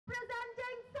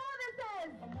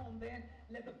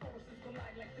Let the forces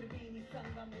collide like Triveni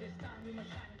Sangam. It is time we must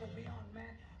shine, go beyond, man.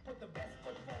 Put the best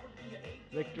foot forward, be your A game.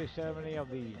 Victory ceremony of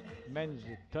the men's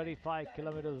 35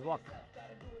 kilometers walk.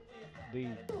 The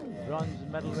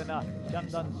bronze medal winner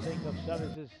Chandan Singh of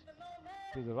Services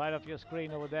to the right of your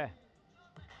screen over there.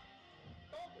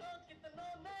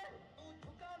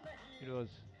 It was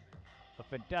a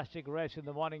fantastic race in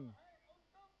the morning,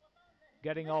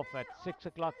 getting off at 6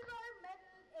 o'clock,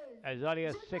 as early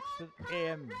as 6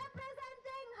 a.m.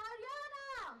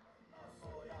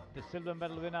 The silver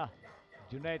medal winner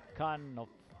Junaid Khan of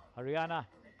Haryana.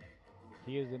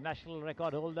 He is the national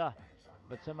record holder,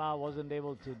 but somehow wasn't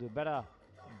able to do better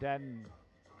than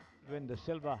win the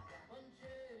silver.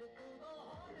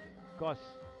 Of course,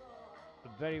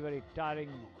 a very, very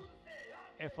tiring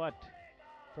effort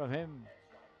from him.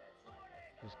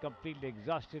 He was completely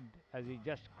exhausted as he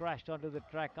just crashed onto the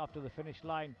track after the finish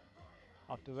line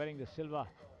after winning the silver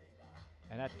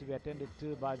and had to be attended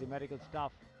to by the medical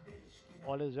staff.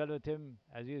 All is well with him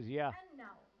as he is here,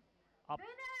 up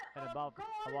and above,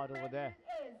 about over there,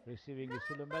 receiving the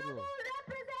silver medal.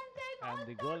 And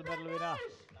the gold medal winner,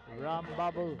 Ram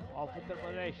Babu of Uttar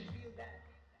Pradesh.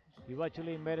 He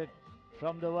virtually made it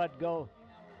from the word go,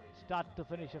 start to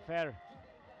finish affair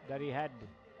that he had.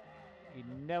 He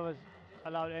never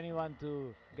allowed anyone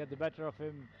to get the better of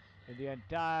him in the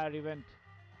entire event,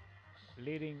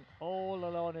 leading all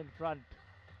alone in front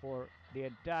for the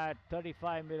entire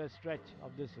 35-meter stretch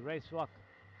of this race walk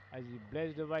as he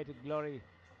blazed away to glory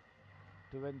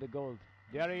to win the gold.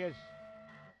 There he is,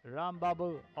 Ram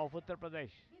Babu of Uttar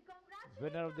Pradesh,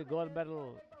 winner of the gold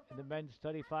medal in the men's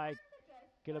 35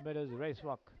 kilometers race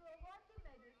walk.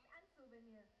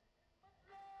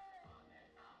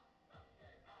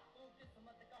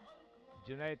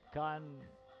 Junaid Khan,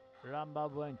 Ram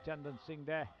Babu and Chandan Singh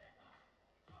there,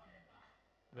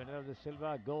 winner of the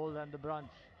silver, gold and the bronze.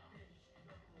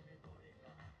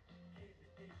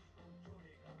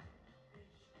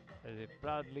 As they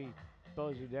proudly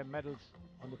pose with their medals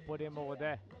on the podium over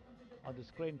there on the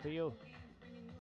screen for you.